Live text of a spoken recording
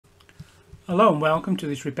Hello and welcome to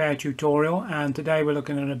this repair tutorial, and today we're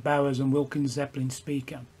looking at a Bowers and Wilkins Zeppelin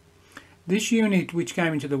speaker. This unit, which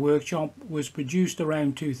came into the workshop, was produced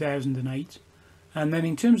around 2008, and then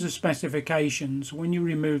in terms of specifications, when you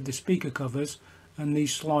remove the speaker covers, and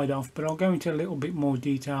these slide off, but I'll go into a little bit more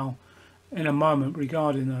detail in a moment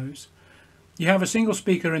regarding those. You have a single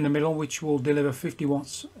speaker in the middle which will deliver 50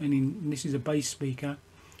 watts, and this is a bass speaker,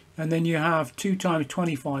 and then you have 2 times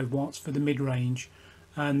 25 watts for the mid-range.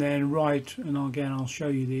 And then I'll show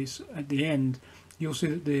you this at the end, you'll see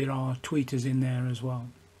that there are tweeters in there as well.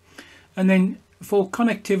 And then for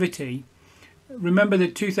connectivity, remember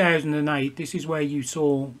that 2008, this is where you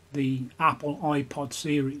saw the Apple iPod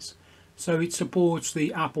series. So it supports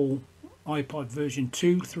the Apple iPod version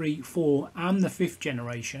 2, 3, 4 and the 5th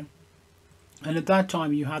generation. And at that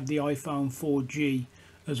time you had the iPhone 4G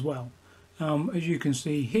as well. As you can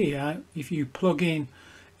see here, if you plug in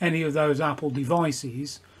any of those Apple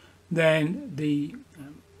devices, then the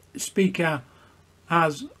speaker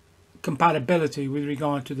has compatibility with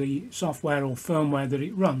regard to the software or firmware that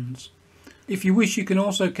it runs. If you wish, you can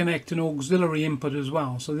also connect an auxiliary input as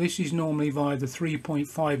well. So this is normally via the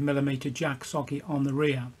 3.5mm jack socket on the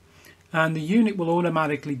rear, and the unit will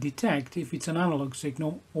automatically detect if it's an analog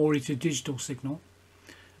signal or it's a digital signal.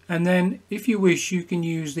 And then if you wish, you can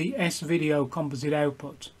use the S-Video composite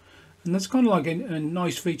output. And that's kind of like a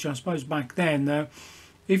nice feature, I suppose, back then. Though,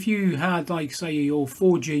 if you had, like, say, your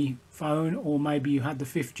 4G phone, or maybe you had the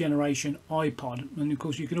 5th generation iPod, and of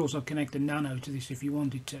course you could also connect a nano to this if you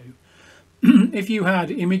wanted to. If you had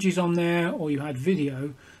images on there or you had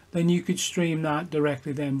video, then you could stream that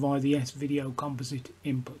directly then via the S-Video composite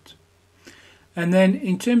input. And then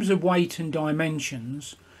in terms of weight and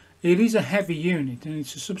dimensions, it is a heavy unit, and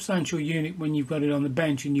it's a substantial unit when you've got it on the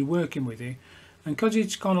bench and you're working with it. And because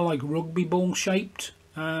it's kind of like rugby ball shaped,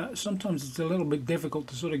 sometimes it's a little bit difficult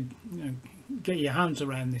to sort of get your hands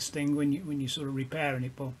around this thing when you're sort of repairing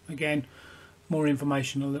it. But again, more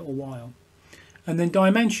information in a little while. And then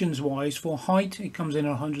dimensions wise, for height it comes in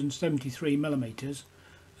at 173mm,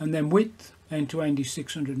 and then width end to end is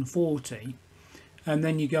 640, and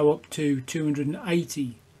then you go up to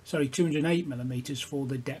 208mm for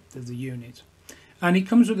the depth of the unit. And it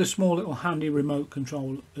comes with a small little handy remote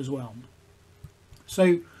control as well.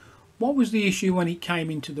 So what was the issue when it came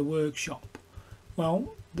into the workshop?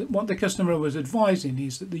 Well, what the customer was advising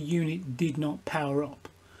is that the unit did not power up.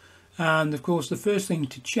 And of course the first thing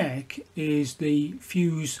to check is the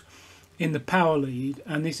fuse in the power lead,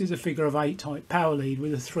 and this is a figure of 8 type power lead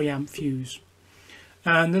with a 3 amp fuse.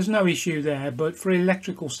 And there's no issue there, but for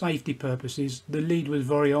electrical safety purposes the lead was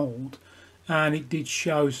very old and it did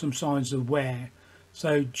show some signs of wear.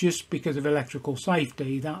 So just because of electrical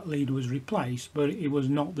safety, that lead was replaced, but it was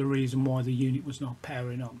not the reason why the unit was not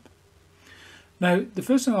powering up. Now, the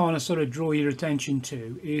first thing I want to sort of draw your attention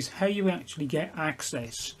to is how you actually get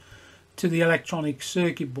access to the electronic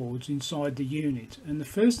circuit boards inside the unit. And the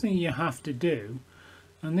first thing you have to do,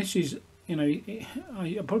 and this is, I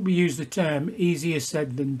probably use the term easier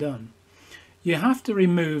said than done, you have to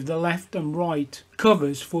remove the left and right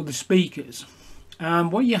covers for the speakers. And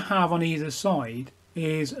what you have on either side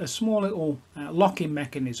is a small little locking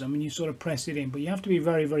mechanism, and you sort of press it in, but you have to be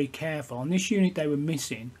very, very careful. On this unit they were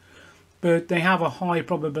missing, but they have a high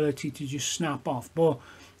probability to just snap off. But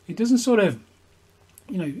it doesn't sort of,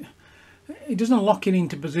 it doesn't lock it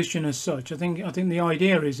into position as such. I think the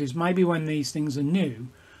idea is maybe when these things are new,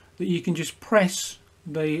 that you can just press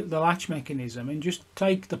the latch mechanism and just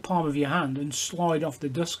take the palm of your hand and slide off the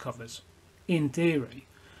dust covers, in theory.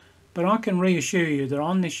 But I can reassure you that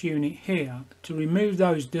on this unit here, to remove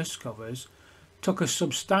those dust covers took a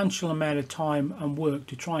substantial amount of time and work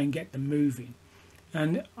to try and get them moving.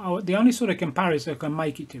 And the only sort of comparison I can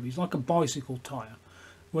make it to is like a bicycle tyre,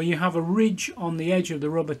 where you have a ridge on the edge of the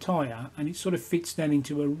rubber tyre and it sort of fits then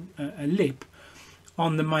into a lip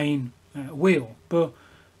on the main wheel. But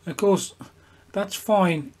of course that's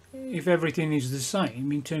fine if everything is the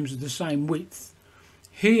same in terms of the same width.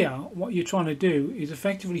 Here what you're trying to do is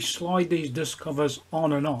effectively slide these dust covers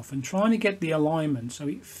on and off, and trying to get the alignment so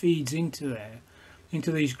it feeds into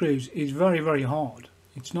these grooves is very, very hard.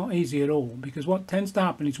 It's not easy at all, because what tends to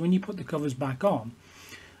happen is when you put the covers back on,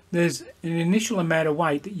 there's an initial amount of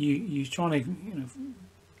weight that you're trying to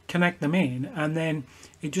connect them in, and then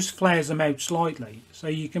it just flares them out slightly. So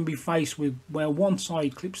you can be faced with where one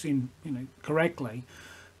side clips in correctly,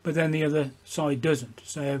 but then the other side doesn't.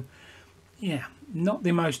 So yeah, not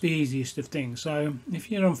the most easiest of things. So if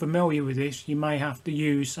you're unfamiliar with this, you may have to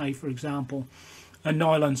use, say for example, a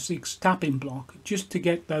nylon 6 tapping block just to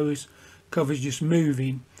get those covers just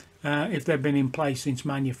moving if they've been in place since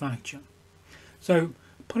manufacture. So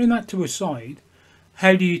putting that to a side,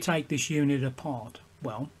 how do you take this unit apart?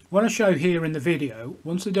 Well, what I show here in the video,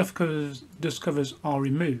 once the dust covers are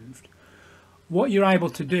removed, what you're able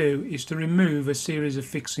to do is to remove a series of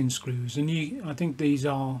fixing screws, and I think these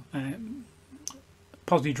are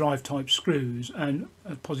positive drive type screws and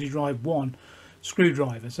a positive drive 1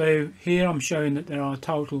 screwdriver. So here I'm showing that there are a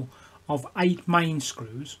total of 8 main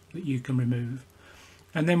screws that you can remove,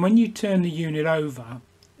 and then when you turn the unit over,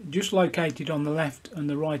 just located on the left and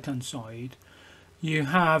the right hand side, you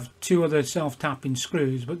have 2 other self-tapping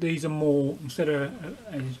screws, but these are more, instead of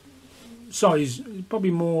a size, probably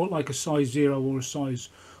more like a size 0 or a size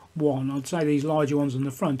 1. I'd say these larger ones on the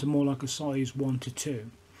front are more like a size 1 to 2.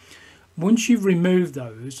 Once you've removed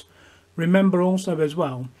those, remember also as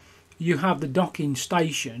well, you have the docking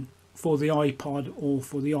station for the iPod or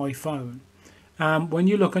for the iPhone. When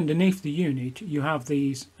you look underneath the unit, you have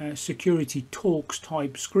these security Torx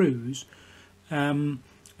type screws, and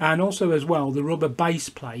also as well the rubber base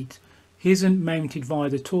plate isn't mounted via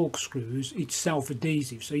the Torx screws, it's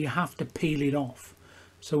self-adhesive, so you have to peel it off.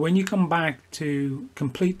 So when you come back to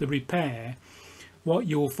complete the repair, what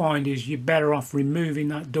you'll find is you're better off removing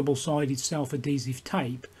that double-sided self-adhesive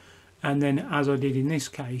tape, and then, as I did in this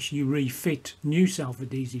case, you refit new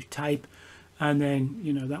self-adhesive tape, and then,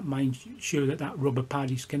 you know, that makes sure that that rubber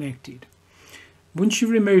pad is connected. Once you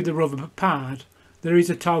remove the rubber pad, there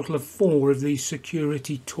is a total of 4 of these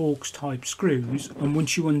security Torx type screws, and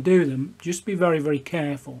once you undo them, just be very, very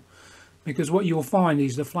careful, because what you'll find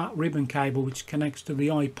is the flat ribbon cable which connects to the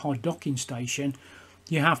iPod docking station,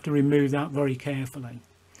 you have to remove that very carefully.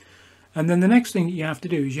 And then the next thing that you have to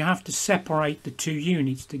do is you have to separate the 2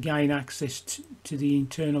 units to gain access to the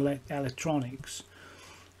internal electronics.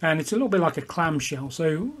 And it's a little bit like a clamshell,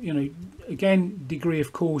 so, you know, again, degree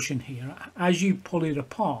of caution here. As you pull it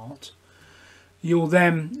apart, you'll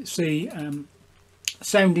then see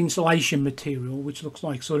sound insulation material, which looks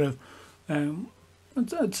like sort of,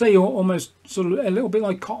 I'd say almost sort of a little bit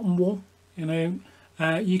like cotton wool, you know.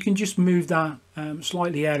 You can just move that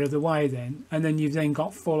slightly out of the way then, and then you've then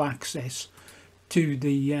got full access to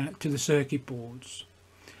the circuit boards.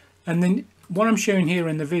 And then what I'm showing here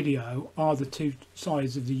in the video are the 2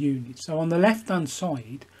 sides of the unit. So on the left hand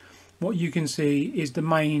side, what you can see is the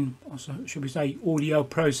main, or should we say, audio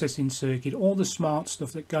processing circuit, all the smart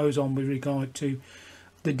stuff that goes on with regard to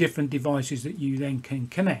the different devices that you then can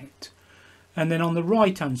connect. And then on the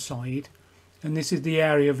right hand side, and this is the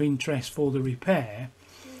area of interest for the repair,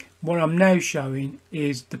 what I'm now showing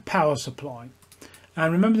is the power supply.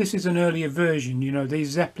 And remember, this is an earlier version. You know,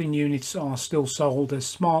 these Zeppelin units are still sold as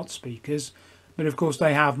smart speakers, but of course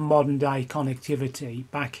they have modern day connectivity.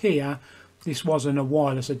 Back here, this wasn't a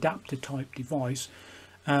wireless adapter type device,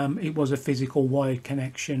 it was a physical wired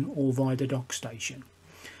connection or via the dock station.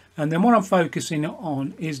 And then what I'm focusing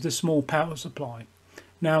on is the small power supply.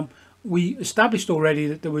 Now, we established already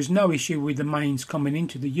that there was no issue with the mains coming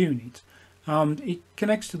into the unit. It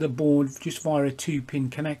connects to the board just via a 2-pin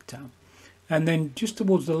connector, and then just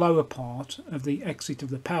towards the lower part of the exit of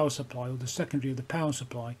the power supply, or the secondary of the power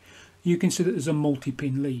supply, you can see that there's a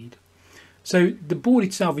multi-pin lead. So the board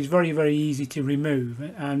itself is very, very easy to remove,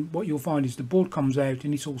 and what you'll find is the board comes out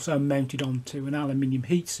and it's also mounted onto an aluminium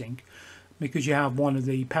heatsink, because you have one of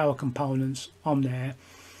the power components on there,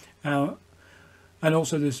 and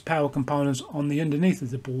also there's power components on the underneath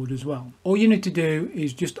of the board as well. All you need to do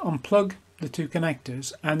is just unplug the 2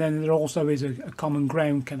 connectors, and then there also is a common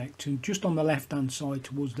ground connector just on the left hand side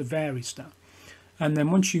towards the varistor. And then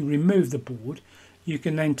once you remove the board, you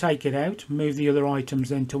can then take it out, move the other items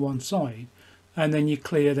then to one side, and then you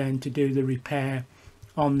clear then to do the repair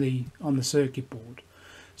on the circuit board.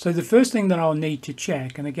 So the first thing that I'll need to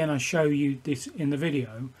check, and again I show you this in the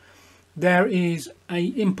video, there is a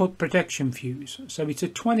input protection fuse. So it's a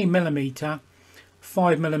 20mm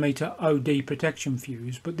 5mm OD protection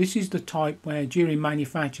fuse, but this is the type where during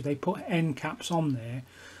manufacture they put end caps on there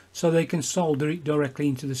so they can solder it directly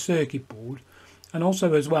into the circuit board. And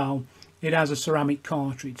also as well, it has a ceramic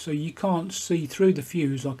cartridge, so you can't see through the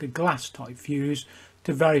fuse like a glass type fuse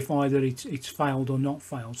to verify that it's failed or not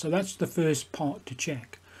failed. So that's the first part to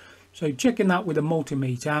check. So checking that with a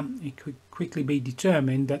multimeter, it could quickly be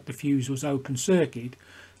determined that the fuse was open circuit.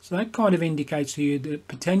 So that kind of indicates to you that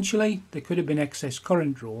potentially there could have been excess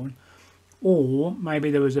current drawn, or maybe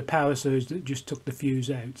there was a power surge that just took the fuse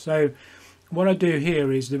out. So what I do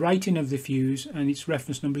here is the rating of the fuse, and its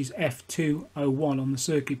reference number is F201 on the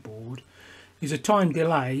circuit board, is a time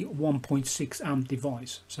delay 1.6 amp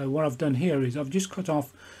device. So what I've done here is I've just cut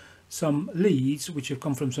off some leads which have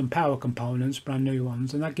come from some power components, brand new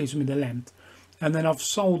ones, and that gives me the length. And then I've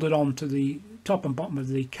soldered onto the top and bottom of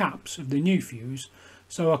the caps of the new fuse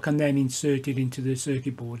so I can then insert it into the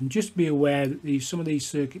circuit board. And just be aware that some of these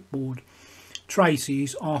circuit board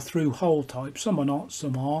traces are through hole type. Some are not,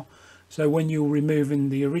 some are. So when you're removing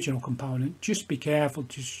the original component, just be careful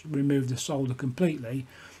to remove the solder completely.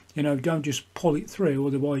 You know, don't just pull it through,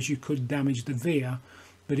 otherwise you could damage the via.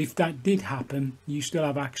 But if that did happen, you still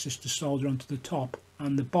have access to solder onto the top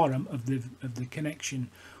and the bottom of the connection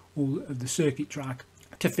or of the circuit track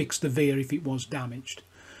to fix the via if it was damaged.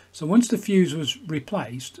 So once the fuse was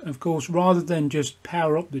replaced, of course, rather than just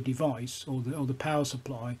power up the device or the power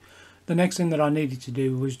supply, the next thing that I needed to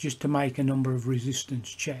do was just to make a number of resistance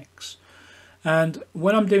checks. And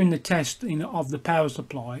when I'm doing the test of the power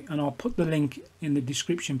supply, and I'll put the link in the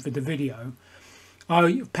description for the video,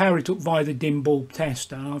 I power it up via the dim bulb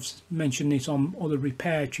tester. I've mentioned this on other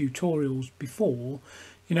repair tutorials before.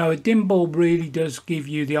 You know, a dim bulb really does give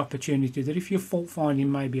you the opportunity that if you're fault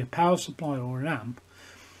finding maybe a power supply or an amp,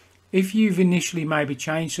 if you've initially maybe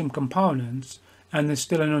changed some components and there's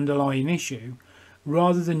still an underlying issue,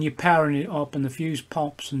 rather than you powering it up and the fuse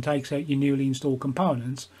pops and takes out your newly installed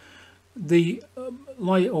components, the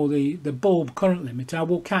light or the bulb current limiter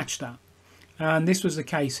will catch that. And this was the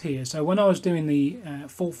case here. So when I was doing the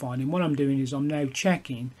fault finding, what I'm doing is I'm now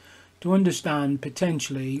checking to understand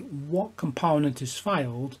potentially what component has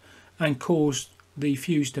failed and caused the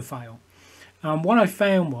fuse to fail. And what I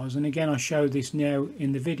found was, and again I show this now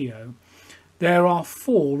in the video, there are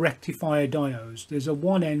 4 rectifier diodes. There's a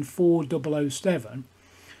 1N4007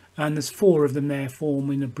 and there's 4 of them there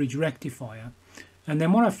forming a bridge rectifier. And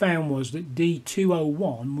then what I found was that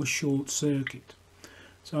D201 was short circuit.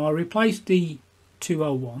 So I replaced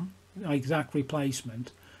D201, exact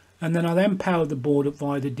replacement, and then I then powered the board up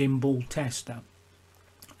via the dim bulb tester.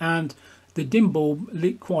 And the dim bulb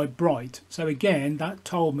lit quite bright. So again, that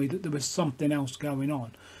told me that there was something else going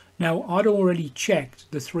on. Now, I'd already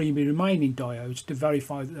checked the 3 remaining diodes to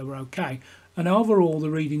verify that they were okay. And overall,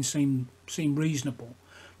 the readings seemed reasonable.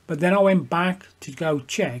 But then I went back to go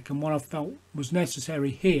check, and what I felt was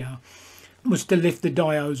necessary here was to lift the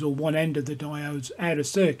diodes or one end of the diodes out of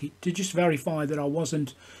circuit to just verify that I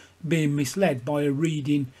wasn't being misled by a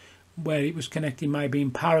reading where it was connecting maybe in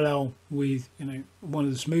parallel with, you know, one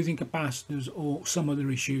of the smoothing capacitors or some other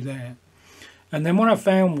issue there. And then what I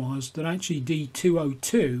found was that actually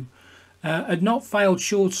D202 had not failed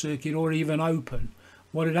short circuit or even open.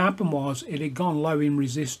 What had happened was it had gone low in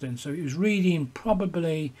resistance, so it was reading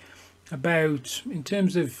probably about, in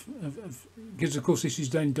terms of because of course this is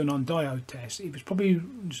done on diode tests, it was probably,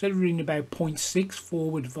 instead of reading about 0.6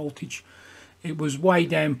 forward voltage, it was way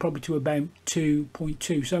down probably to about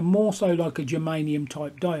 2.2, so more so like a germanium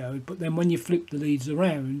type diode. But then when you flip the leads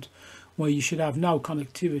around, where you should have no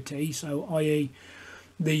connectivity, so i.e.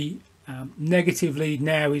 the negative lead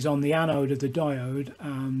now is on the anode of the diode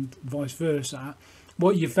and vice versa,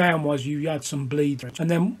 what you found was you had some bleed. And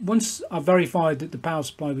then once I verified that the power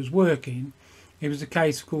supply was working, it was a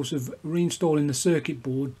case, of course, of reinstalling the circuit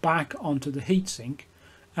board back onto the heatsink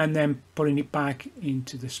and then putting it back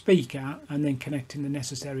into the speaker and then connecting the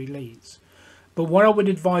necessary leads. But what I would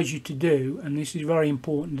advise you to do, and this is very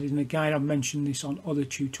important, and again I've mentioned this on other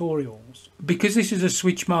tutorials, because this is a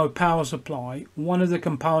switch mode power supply, one of the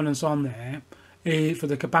components on there for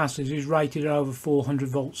the capacitors is rated at over 400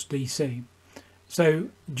 volts DC. So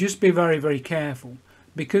just be very, very careful.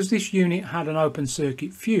 Because this unit had an open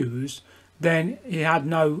circuit fuse, then it had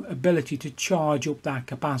no ability to charge up that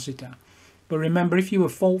capacitor. But remember, if you were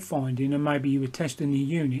fault finding and maybe you were testing the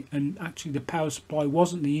unit and actually the power supply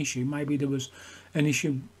wasn't the issue, maybe there was an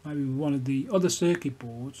issue maybe with one of the other circuit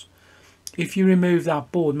boards, if you remove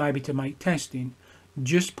that board maybe to make testing,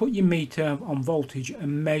 just put your meter on voltage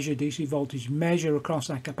and measure DC voltage, measure across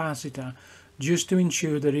that capacitor just to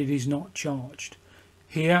ensure that it is not charged.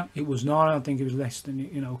 Here it was not. I think it was less than,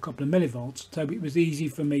 you know, a couple of millivolts, so it was easy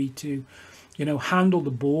for me to, you know, handle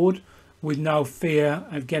the board with no fear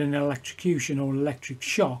of getting an electrocution or electric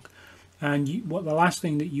shock. And what the last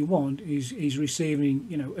thing that you want is receiving,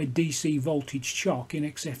 you know, a DC voltage shock in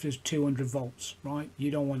excess of 200 volts, right?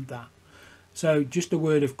 You don't want that. So just a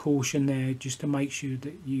word of caution there, just to make sure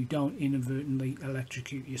that you don't inadvertently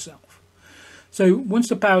electrocute yourself. So once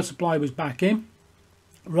the power supply was back in,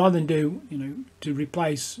 rather than do, you know, to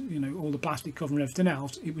replace, you know, all the plastic cover and everything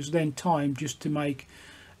else, it was then time just to make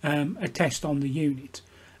a test on the unit.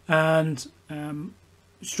 And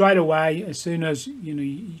straight away, as soon as, you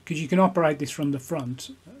know, because you can operate this from the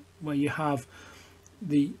front, where you have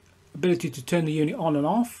the ability to turn the unit on and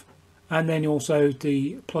off, and then also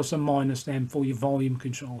the plus and minus then for your volume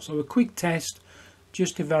control. So a quick test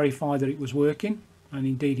just to verify that it was working, and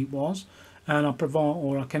indeed it was. And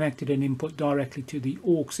I connected an input directly to the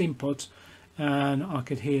aux input, and I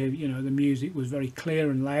could hear, you know, the music was very clear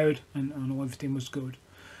and loud, and everything was good.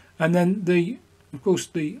 And then of course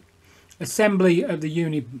the assembly of the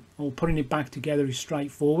unit or putting it back together is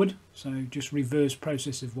straightforward, so just reverse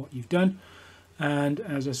process of what you've done. And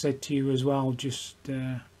as I said to you as well, just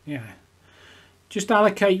just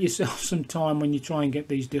allocate yourself some time when you try and get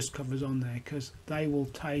these dust covers on there, because they will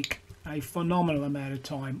take a phenomenal amount of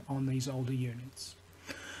time on these older units.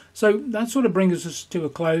 So that sort of brings us to a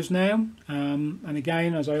close now, and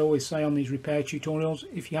again, as I always say on these repair tutorials,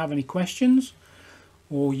 if you have any questions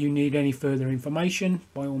or you need any further information,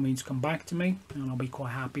 by all means come back to me, and I'll be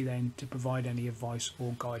quite happy then to provide any advice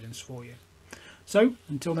or guidance for you. So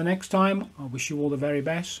until the next time, I wish you all the very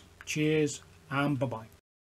best. Cheers and bye bye.